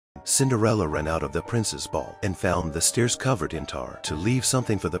Cinderella ran out of the prince's ball and found the stairs covered in tar. To leave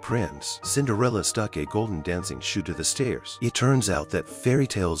something for the prince, Cinderella stuck a golden dancing shoe to the stairs. It turns out that fairy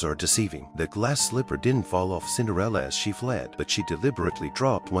tales are deceiving. The glass slipper didn't fall off Cinderella as she fled, but she deliberately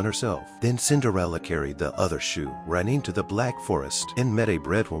dropped one herself. Then Cinderella carried the other shoe, ran into the black forest, and met a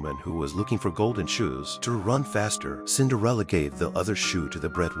bread woman who was looking for golden shoes. To run faster, Cinderella gave the other shoe to the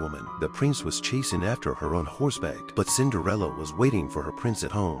bread woman. The prince was chasing after her on horseback, but Cinderella was waiting for her prince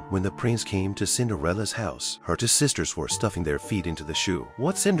at home. When the prince came to Cinderella's house, her two sisters were stuffing their feet into the shoe.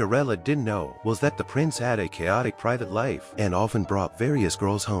 What Cinderella didn't know was that the prince had a chaotic private life and often brought various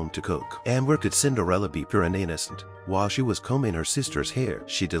girls home to cook. And where could Cinderella be pure and innocent? While she was combing her sister's hair,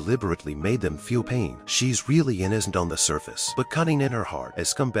 she deliberately made them feel pain. She's really innocent on the surface, but cunning in her heart, a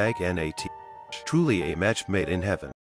scumbag and a truly a match made in heaven.